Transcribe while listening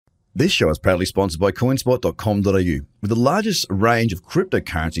This show is proudly sponsored by coinspot.com.au, with the largest range of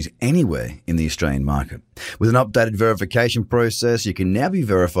cryptocurrencies anywhere in the Australian market. With an updated verification process, you can now be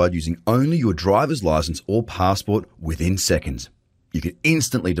verified using only your driver's license or passport within seconds. You can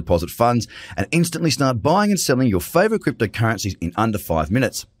instantly deposit funds and instantly start buying and selling your favourite cryptocurrencies in under 5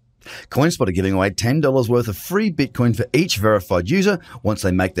 minutes. CoinSpot are giving away $10 worth of free Bitcoin for each verified user once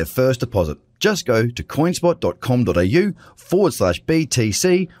they make their first deposit. Just go to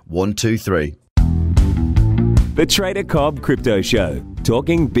coinspot.com.au/BTC123. The Trader Cobb Crypto Show,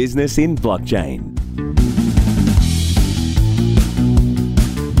 talking business in blockchain.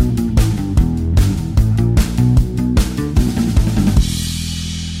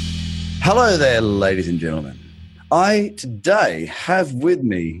 Hello there, ladies and gentlemen. I today have with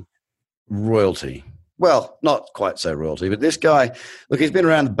me royalty. Well, not quite so royalty, but this guy, look, he's been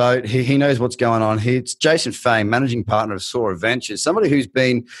around the boat. He knows what's going on. It's Jason Fang, managing partner of Sora Ventures, somebody who's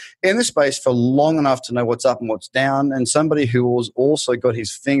been in this space for long enough to know what's up and what's down, and somebody who has also got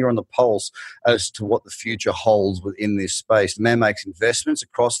his finger on the pulse as to what the future holds within this space. The man makes investments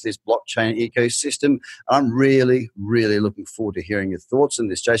across this blockchain ecosystem. I'm really, really looking forward to hearing your thoughts on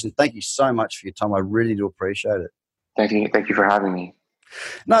this. Jason, thank you so much for your time. I really do appreciate it. Thank you for having me.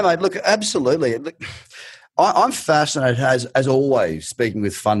 No, mate, look, absolutely. Look, I'm fascinated, as always, speaking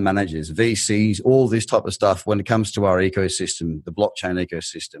with fund managers, VCs, all this type of stuff when it comes to our ecosystem, the blockchain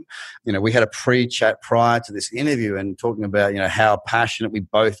ecosystem. You know, we had a pre-chat prior to this interview and talking about, how passionate we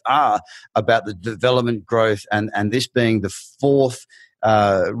both are about the development growth and this being the fourth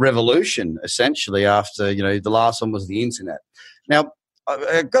revolution, essentially, after, the last one was the internet. Now,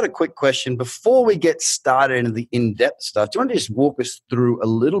 I've got a quick question. Before we get started into the in-depth stuff, do you want to just walk us through a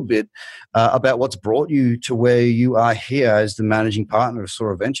little bit about what's brought you to where you are here as the managing partner of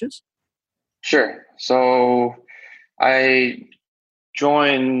Sora Ventures? Sure. So I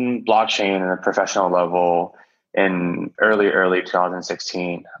joined blockchain at a professional level in early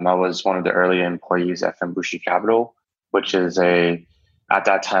 2016. I was one of the early employees at Fang Capital, which is at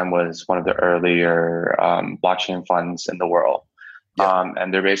that time was one of the earlier blockchain funds in the world. Yeah.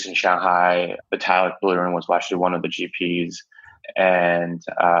 And they're based in Shanghai. Vitalik Buterin was actually one of the GPs. And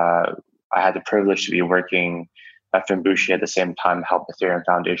I had the privilege to be working at Fimbushi at the same time, help Ethereum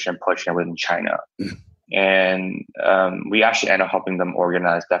Foundation push it within China. And we actually ended up helping them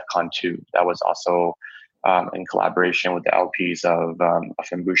organize DEFCON 2. That was also in collaboration with the LPs of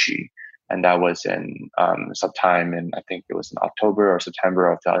Fimbushi. And that was in sometime in, I think it was in October or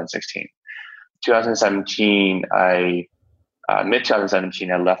September of 2016. 2017, mid-2017,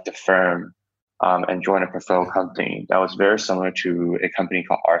 I left the firm and joined a portfolio company that was very similar to a company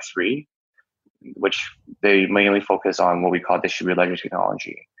called R3, which they mainly focus on what we call distributed ledger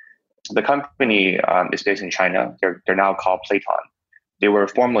technology. The company is based in China. They're now called Platon. They were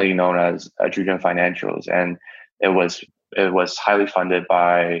formerly known as Zhuzhen Financials, and it was highly funded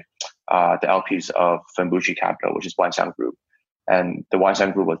by the LPs of Fimbushi Capital, which is Wanxiang Group. And the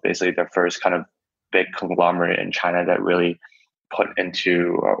Wanxiang Group was basically their first kind of big conglomerate in China that really put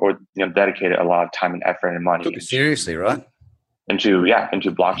into or dedicated a lot of time and effort and money. Took it seriously, right? Into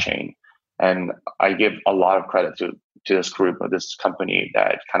blockchain. And I give a lot of credit to this group or this company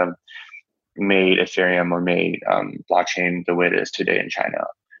that kind of made Ethereum or made blockchain the way it is today in China.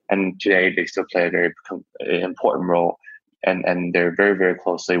 And today they still play a very important role, and they're very, very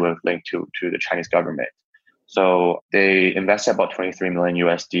closely linked to the Chinese government. So they invested about $23 million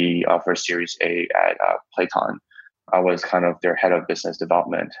USD for Series A at Platon. I was kind of their head of business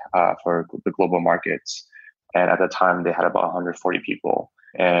development for the global markets. And at the time, they had about 140 people.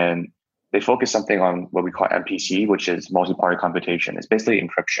 And they focused something on what we call MPC, which is multi-party computation. It's basically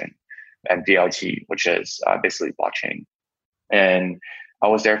encryption, and DLT, which is basically blockchain. And I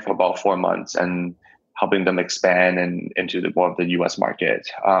was there for about 4 months and helping them expand into more of the US market,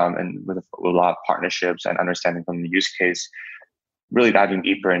 and with a lot of partnerships and understanding from the use case, really diving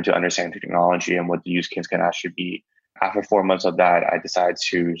deeper into understanding technology and what the use case can actually be. After 4 months of that, I decided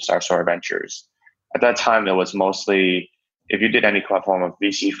to start Sora Ventures. At that time, it was mostly, if you did any form of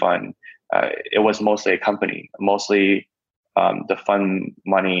VC fund, it was mostly a company, mostly the fund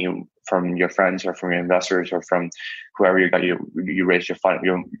money from your friends or from your investors or from whoever you raised your fund,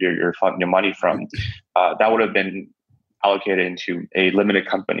 your money from. That would have been allocated into a limited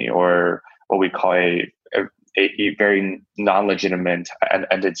company, or what we call a very non-legitimate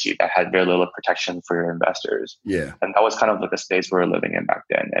entity that had very little protection for your investors. Yeah. And that was kind of like the space we were living in back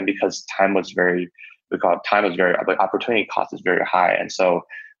then. And because opportunity cost is very high. And so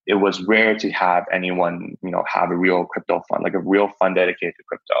it was rare to have anyone, have a real crypto fund, like a real fund dedicated to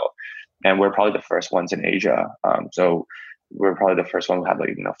crypto. And we're probably the first ones in Asia. So we're probably the first one who had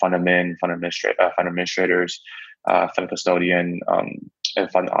like fund admin, fund administrators, fund custodian,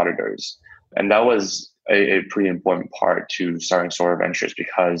 and fund auditors, and that was a pretty important part to starting Sora Ventures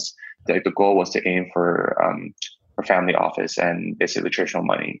because the goal was to aim for family office and basically traditional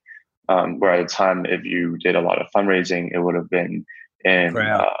money. Where at the time, if you did a lot of fundraising, it would have been in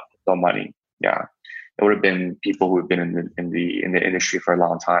no money. Yeah, it would have been people who have been in the industry for a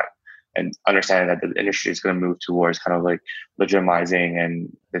long time, and understanding that the industry is going to move towards kind of like legitimizing,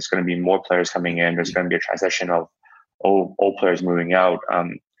 and there's going to be more players coming in. There's going to be a transition of old players moving out.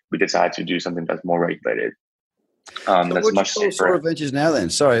 We decided to do something that's more regulated. So that's what much do you call safer. Sora Ventures now then?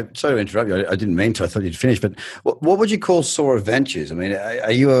 Sorry to interrupt you. I didn't mean to. I thought you'd finished. But what would you call Sora Ventures? I mean,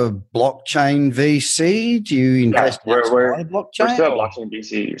 are you a blockchain VC? Do you invest in blockchain? We're still a blockchain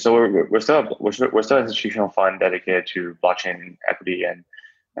VC. So we're still an institutional fund dedicated to blockchain equity and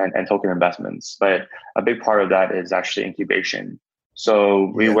token investments. But a big part of that is actually incubation.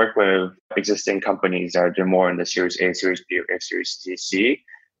 So we work with existing companies that are doing more in the Series A, Series B, or Series C.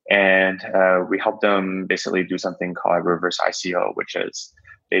 And we help them basically do something called reverse ICO, which is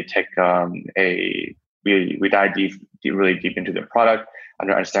they take we dive really deep into their product,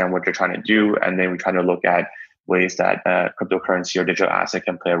 understand what they're trying to do, and then we try to look at ways that cryptocurrency or digital asset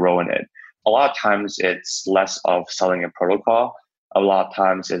can play a role in it. A lot of times it's less of selling a protocol. A lot of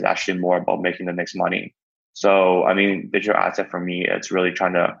times it's actually more about making the next money. So, I mean, digital asset for me, it's really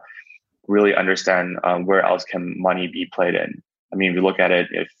trying to really understand where else can money be played in. I mean, if you look at it,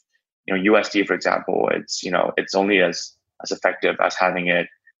 if USD, for example, it's only as effective as having it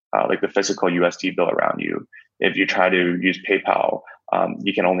like the physical USD bill around you. If you try to use PayPal,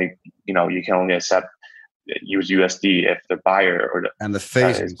 you can only use USD if the buyer and the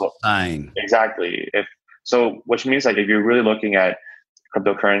fees is insane. Exactly. Which means like if you're really looking at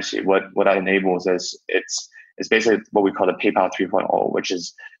cryptocurrency, what that enables is it's basically what we call the PayPal 3.0, which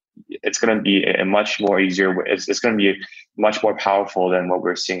is it's going to be a much more easier. It's going to be much more powerful than what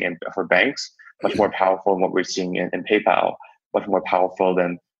we're seeing for banks. Much more powerful than what we're seeing in PayPal. Much more powerful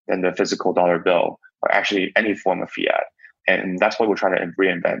than the physical dollar bill or actually any form of fiat. And that's what we're trying to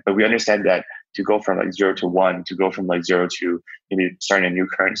reinvent. But we understand that to go from like 0 to 1, to go from like 0 to maybe starting a new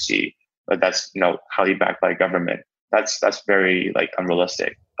currency, but that's highly backed by government. That's very like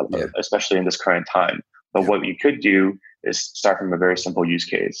unrealistic, especially in this current time. But what you could do is start from a very simple use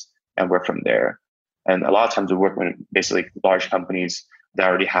case and work from there. And a lot of times we work with basically large companies that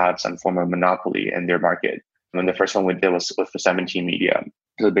already have some form of monopoly in their market. And the first one we did was for 17 Media.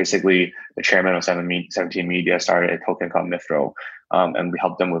 So basically the chairman of 17 Media started a token called Mithro. And we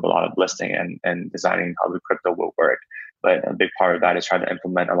helped them with a lot of listing and designing how the crypto will work. But a big part of that is trying to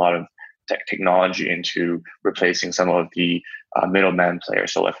implement a lot of technology into replacing some of the middleman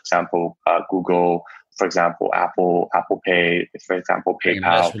players. So like, for example, Google, for example, Apple Pay, for example,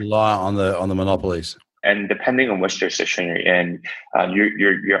 PayPal. Rely on the monopolies. And depending on which jurisdiction you're in,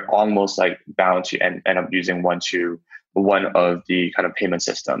 you're almost like bound to end up using one of the kind of payment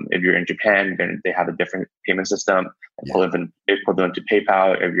system. If you're in Japan, then they have a different payment system equivalent to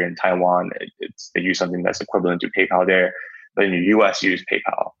PayPal. If you're in Taiwan, they use something that's equivalent to PayPal there. But in the US, you use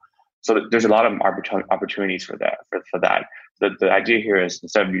PayPal. So there's a lot of opportunities for that. The idea here is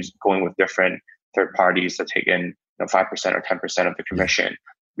instead of going with different third parties that take in 5% or 10% of the commission,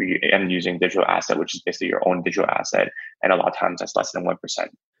 we end using digital asset, which is basically your own digital asset, and a lot of times that's less than 1%.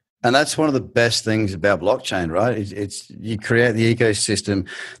 And that's one of the best things about blockchain, right? It's you create the ecosystem.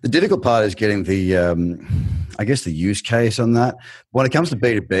 The difficult part is getting the, I guess, the use case on that. When it comes to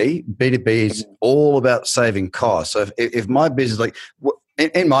B2B is all about saving costs. So if my business, like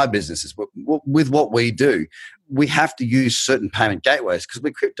in my businesses, with what we do, we have to use certain payment gateways because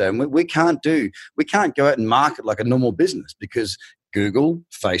we're crypto, and we can't go out and market like a normal business because Google,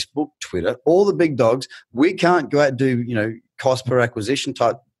 Facebook, Twitter, all the big dogs, we can't go out and do cost per acquisition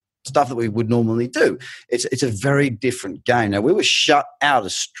type stuff that we would normally do. It's a very different game. Now, we were shut out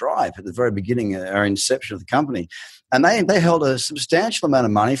of Stripe at the very beginning of our inception of the company, and they held a substantial amount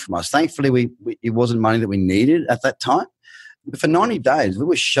of money from us. Thankfully, it wasn't money that we needed at that time. But for 90 days, we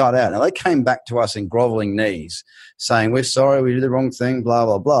were shut out. Now, they came back to us in groveling knees saying, we're sorry, we did the wrong thing, blah,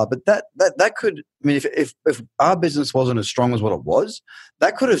 blah, blah. But that could, I mean, if our business wasn't as strong as what it was,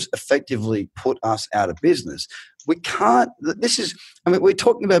 that could have effectively put us out of business. We can't, we're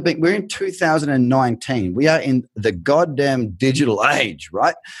talking about we're in 2019. We are in the goddamn digital age,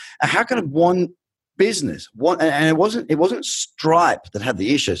 right? And how can one business, and it wasn't Stripe that had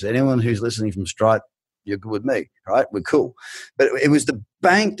the issues. Anyone who's listening from Stripe, you're good with me, right? We're cool. But it was the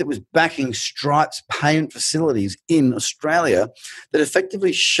bank that was backing Stripe's payment facilities in Australia that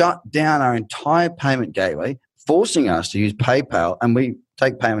effectively shut down our entire payment gateway, forcing us to use PayPal, and we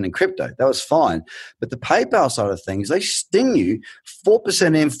take payment in crypto. That was fine. But the PayPal side of things, they sting you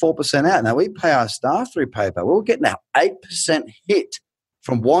 4% in, 4% out. Now, we pay our staff through PayPal. We were getting an 8% hit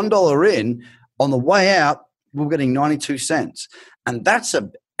from $1 in. On the way out, we were getting 92 cents. And that's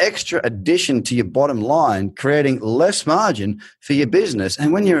an extra addition to your bottom line, creating less margin for your business.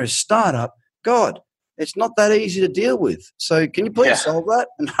 And when you're a startup, God, it's not that easy to deal with. So can you please solve that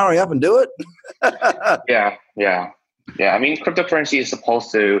and hurry up and do it? Yeah. I mean, cryptocurrency is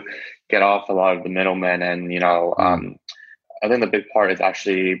supposed to get off a lot of the middlemen, and I think the big part is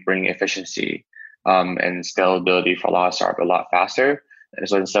actually bringing efficiency and scalability for a lot of startups a lot faster. And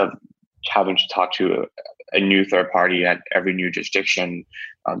so instead of having to talk to a new third party at every new jurisdiction,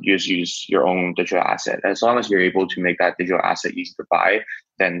 you just use your own digital asset. As long as you're able to make that digital asset easy to buy,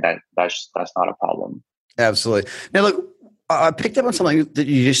 then that's not a problem. Absolutely. Now, look, I picked up on something that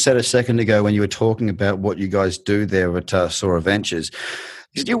you just said a second ago when you were talking about what you guys do there at Sora Ventures.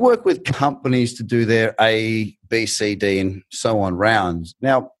 Did you work with companies to do their A, B, C, D, and so on rounds?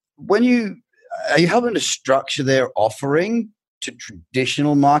 Now, are you helping to structure their offering to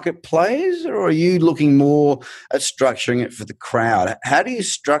traditional market players, or are you looking more at structuring it for the crowd? How do you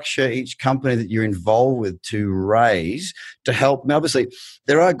structure each company that you're involved with to raise to help? Now, obviously,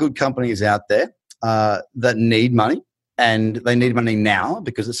 there are good companies out there that need money, and they need money now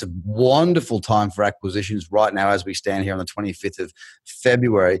because it's a wonderful time for acquisitions right now as we stand here on the 25th of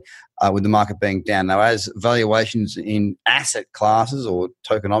February with the market being down. Now, as valuations in asset classes or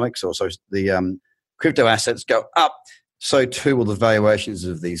tokenomics, or the crypto assets go up, so too will the valuations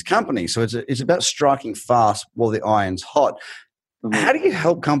of these companies. So it's about striking fast while the iron's hot. Mm-hmm. How do you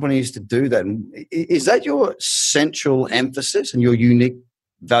help companies to do that? And is that your central emphasis and your unique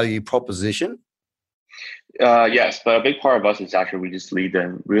value proposition? Yes, but a big part of us is actually we just lead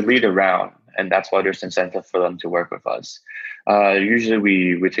them. We lead around, and that's why there's incentive for them to work with us.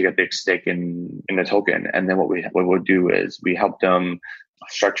 Usually, we take a big stake in the token, and then what we'll do is we help them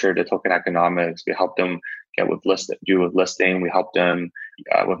structure the token economics. We help them with listing. We help them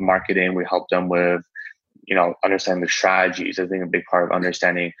with marketing. We help them with understanding the strategies. I think a big part of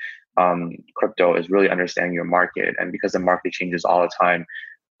understanding crypto is really understanding your market, and because the market changes all the time.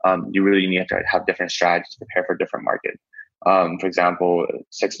 You really need to have different strategies to prepare for different market. For example,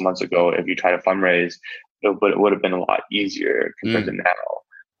 6 months ago, if you try to fundraise, it would have been a lot easier compared to now.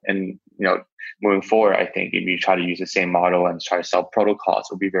 And moving forward, I think if you try to use the same model and try to sell protocols,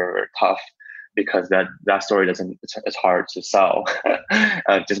 it will be very, very tough because that story it's hard to sell.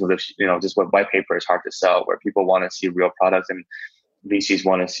 Just with white paper, it's hard to sell. Where people want to see real products and VCs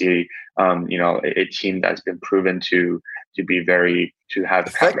want to see a team that's been proven to have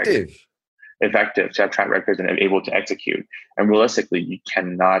effective, to have track records and able to execute. And realistically, you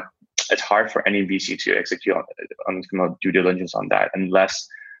cannot. It's hard for any VC to execute on due diligence on that unless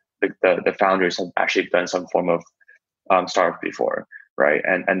the founders have actually done some form of startup before, right?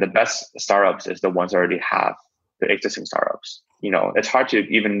 And the best startups is the ones that already have the existing startups. It's hard to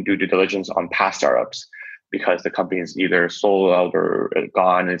even do due diligence on past startups because the company is either sold out or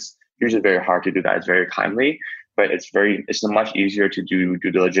gone. It's usually very hard to do that. It's very timely, but it's much easier to do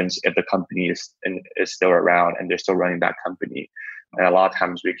due diligence if the company is still around and they're still running that company. And a lot of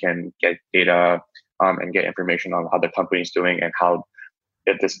times we can get data and get information on how the company is doing and how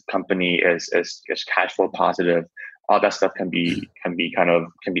if this company is cash flow positive. All that stuff can be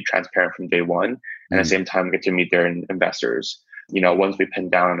transparent from day one, and at the same time get to meet their investors. Once we pin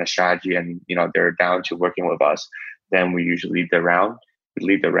down a strategy and they're down to working with us, then we usually lead the round. We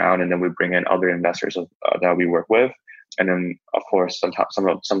lead the round, and then we bring in other investors that we work with, and then of course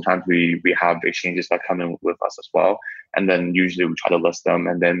sometimes we have exchanges that come in with us as well, and then usually we try to list them,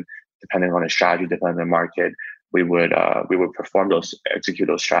 and then depending on the strategy, depending on the market, we would execute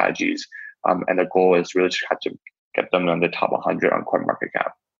those strategies, and the goal is really to try to get them on the top 100 on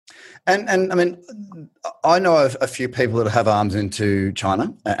CoinMarketCap. And I mean, I know a few people that have arms into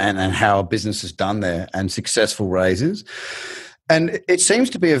China and how business is done there and successful raises. And it seems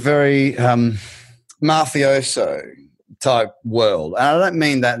to be a very mafioso type world. And I don't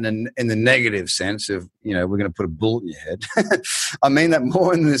mean that in the negative sense of, we're going to put a bullet in your head. I mean that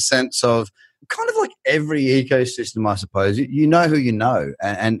more in the sense of kind of like every ecosystem, I suppose. You know who you know.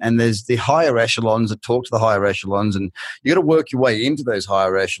 And there's the higher echelons that talk to the higher echelons, and you got to work your way into those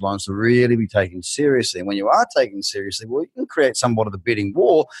higher echelons to really be taken seriously. And when you are taken seriously, well, you can create somewhat of the bidding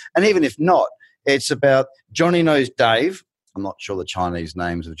war. And even if not, it's about Johnny knows Dave, I'm not sure the Chinese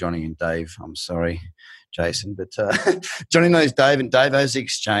names of Johnny and Dave. I'm sorry, Jason, but Johnny knows Dave, and Dave has the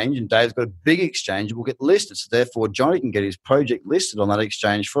exchange, and Dave's got a big exchange and will get listed. So therefore, Johnny can get his project listed on that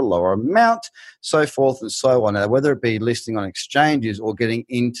exchange for a lower amount, so forth and so on. Now, whether it be listing on exchanges or getting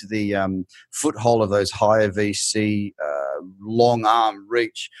into the foothold of those higher VC, long arm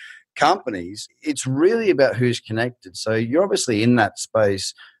reach companies, it's really about who's connected. So you're obviously in that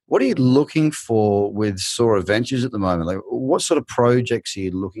space. What are you looking for with Sora Ventures at the moment? Like, what sort of projects are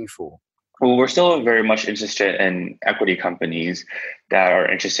you looking for? Well, we're still very much interested in equity companies that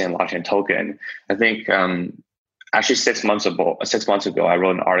are interested in launching a token. I think actually 6 months ago, I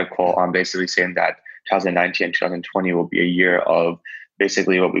wrote an article on basically saying that 2019 and 2020 will be a year of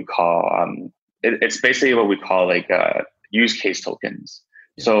basically what we call it's basically what we call like use case tokens.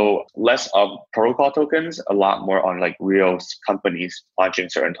 So less of protocol tokens, a lot more on like real companies launching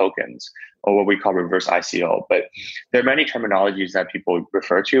certain tokens, or what we call reverse ICO. But there are many terminologies that people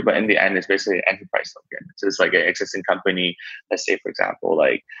refer to, but in the end, it's basically an enterprise token. So it's like an existing company. Let's say, for example,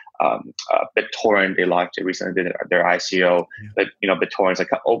 like BitTorrent, they launched it recently, did their ICO. But BitTorrent's like,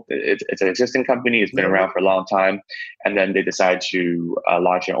 it's an existing company. It's been around for a long time, and then they decide to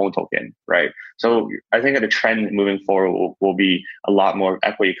launch their own token, right? So I think that the trend moving forward will be a lot more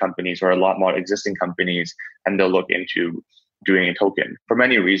equity companies or a lot more existing companies, and they'll look into doing a token for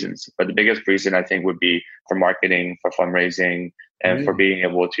many reasons. But the biggest reason I think would be for marketing, for fundraising, and for being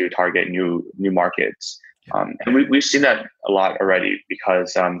able to target new markets. And we've seen that a lot already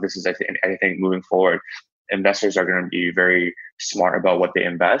because this is, I think moving forward, investors are going to be very smart about what they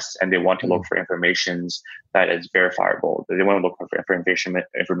invest, and they want to look for information that is verifiable. They want to look for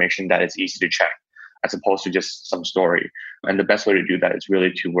information that is easy to check, as opposed to just some story. And the best way to do that is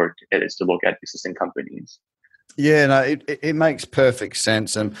really to look at existing companies. Yeah, no, it makes perfect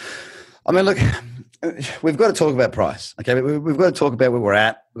sense. And I mean, look, we've got to talk about price. Okay, we've got to talk about where we're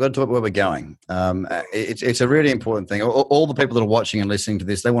at. We've got to talk about where we're going. It's a really important thing. All the people that are watching and listening to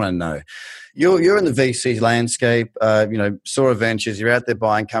this, they want to know. You're in the VC landscape. Sora Ventures. You're out there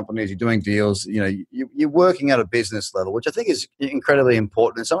buying companies. You're doing deals. You're working at a business level, which I think is incredibly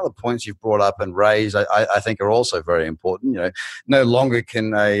important. And some of the points you've brought up and raised, I think, are also very important. No longer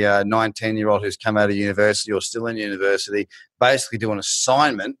can a 19-year-old who's come out of university or still in university basically do an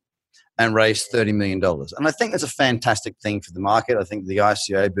assignment and raise $30 million. And I think that's a fantastic thing for the market. I think the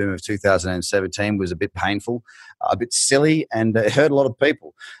ICO boom of 2017 was a bit painful, a bit silly, and it hurt a lot of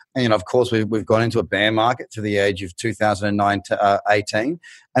people. And, of course, we've gone into a bear market to the age of 2018.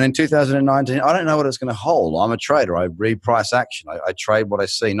 And in 2019, I don't know what it's going to hold. I'm a trader. I read price action. I trade what I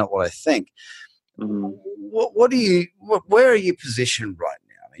see, not what I think. Where are you positioned right now?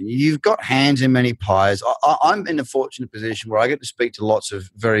 I mean, you've got hands in many pies. I'm in a fortunate position where I get to speak to lots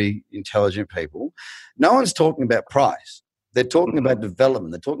of very intelligent people. No one's talking about price. They're talking about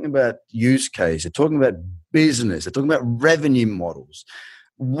development. They're talking about use case. They're talking about business. They're talking about revenue models.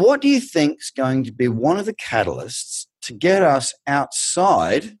 What do you think is going to be one of the catalysts to get us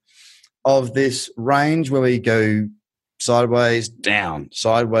outside of this range where we go sideways, down,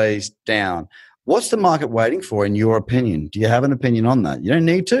 sideways, down? What's the market waiting for, in your opinion? Do you have an opinion on that? You don't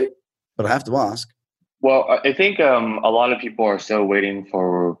need to, but I have to ask. Well, I think a lot of people are still waiting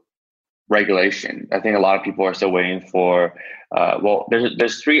for regulation. I think a lot of people are still waiting for.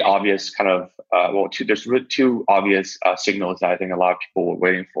 There's three obvious there's two obvious signals that I think a lot of people were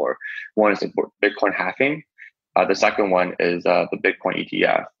waiting for. One is the Bitcoin halving. The second one is the Bitcoin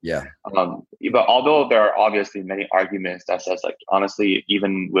ETF. Yeah. But although there are obviously many arguments that says, like, honestly,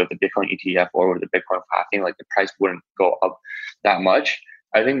 even with the Bitcoin ETF or with the Bitcoin halving, like, the price wouldn't go up that much.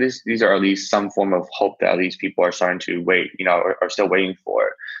 I think these are at least some form of hope that at least people are starting to wait, are still waiting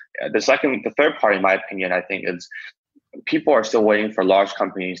for. The third part, in my opinion, I think is people are still waiting for large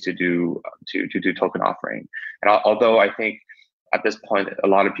companies to do token offering. And although I think at this point a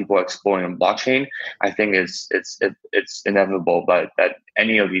lot of people are exploring on blockchain, I think it's inevitable, but that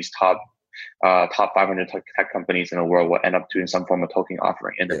any of these top 500 tech companies in the world will end up doing some form of token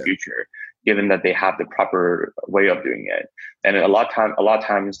offering in the future, given that they have the proper way of doing it. And a lot of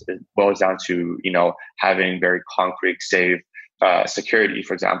times it boils down to having very concrete, safe security.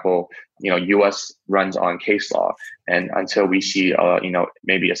 For example, U.S. runs on case law, and until we see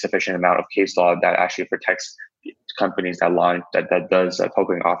maybe a sufficient amount of case law that actually protects companies that does a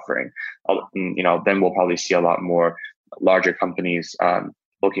token offering, then we'll probably see a lot more larger companies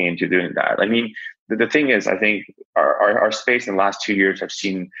looking into doing that. I mean, the thing is, I think our space in the last 2 years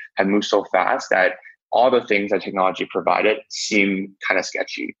have moved so fast that all the things that technology provided seem kind of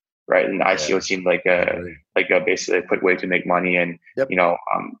sketchy, right? And ICO seemed like a basically a quick way to make money, and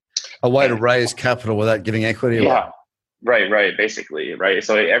a way to raise capital without giving equity away. Right. Basically, right.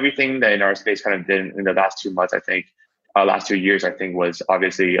 So everything that in our space kind of did in the last 2 months, I think, last 2 years, I think was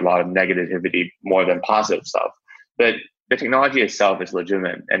obviously a lot of negativity more than positive stuff. But the technology itself is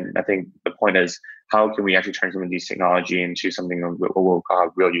legitimate, and I think the point is how can we actually turn some of these technology into something what we'll call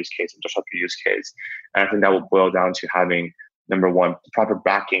a real use case, a disruptive use case. And I think that will boil down to having, number one, proper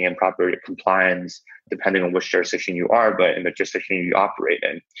backing and proper compliance, depending on which jurisdiction you are, but in the jurisdiction you operate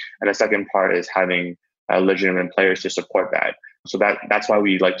in. And the second part is having legitimate players to support that. So that's why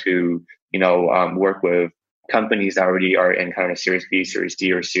we like to, work with companies that already are in kind of a Series B, Series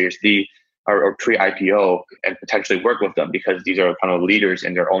D, or Series D, or pre-IPO, and potentially work with them, because these are kind of leaders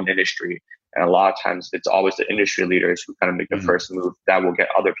in their own industry. And a lot of times it's always the industry leaders who kind of make the first move that will get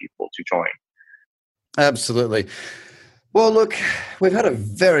other people to join. Absolutely. Well, look, we've had a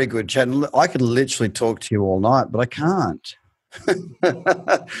very good chat. I could literally talk to you all night, but I can't.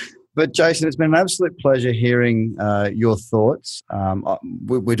 But Jason, it's been an absolute pleasure hearing your thoughts.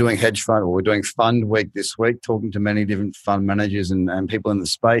 We're doing hedge fund, or we're doing fund week this week, talking to many different fund managers and people in the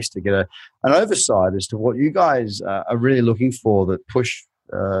space to get an oversight as to what you guys are really looking for that push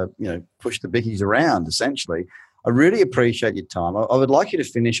the bickies around, essentially. I really appreciate your time. I would like you to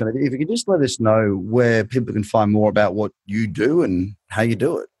finish on it. If you could just let us know where people can find more about what you do and how you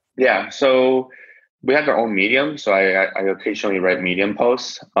do it. Yeah, so we have our own Medium. So I occasionally write Medium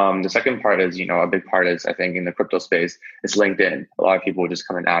posts. The second part is, a big part is, I think, in the crypto space, it's LinkedIn. A lot of people just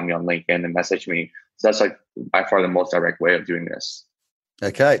come and add me on LinkedIn and message me. So that's like by far the most direct way of doing this.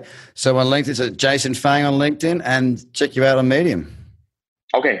 Okay. So on LinkedIn, so Jason Fang on LinkedIn, and check you out on Medium.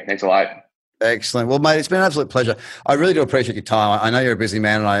 Okay. Thanks a lot. Excellent. Well, mate, it's been an absolute pleasure. I really do appreciate your time. I know you're a busy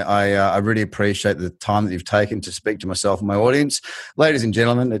man, and I really appreciate the time that you've taken to speak to myself and my audience. Ladies and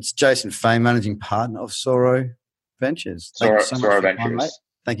gentlemen, it's Jason Fang, Managing Partner of Soro Ventures. Thank you so much for your time, mate.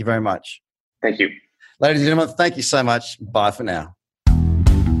 Thank you very much. Thank you. Ladies and gentlemen, thank you so much. Bye for now.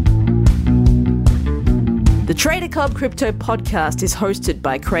 The Trader Cobb Crypto Podcast is hosted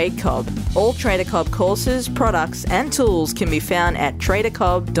by Craig Cobb. All Trader Cobb courses, products and tools can be found at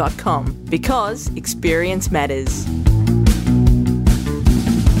tradercobb.com, because experience matters.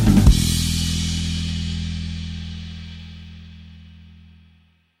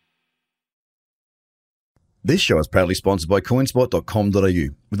 This show is proudly sponsored by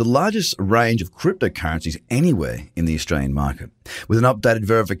coinspot.com.au, with the largest range of cryptocurrencies anywhere in the Australian market. With an updated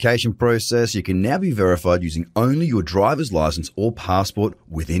verification process, you can now be verified using only your driver's license or passport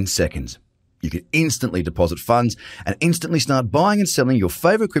within seconds. You can instantly deposit funds and instantly start buying and selling your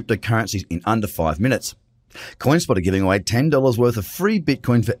favorite cryptocurrencies in under 5 minutes. CoinSpot are giving away $10 worth of free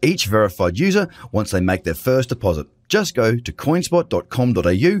Bitcoin for each verified user once they make their first deposit. Just go to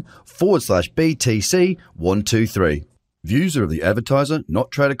coinspot.com.au/BTC123. Views are of the advertiser,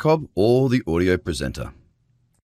 not Trader Cobb or the audio presenter.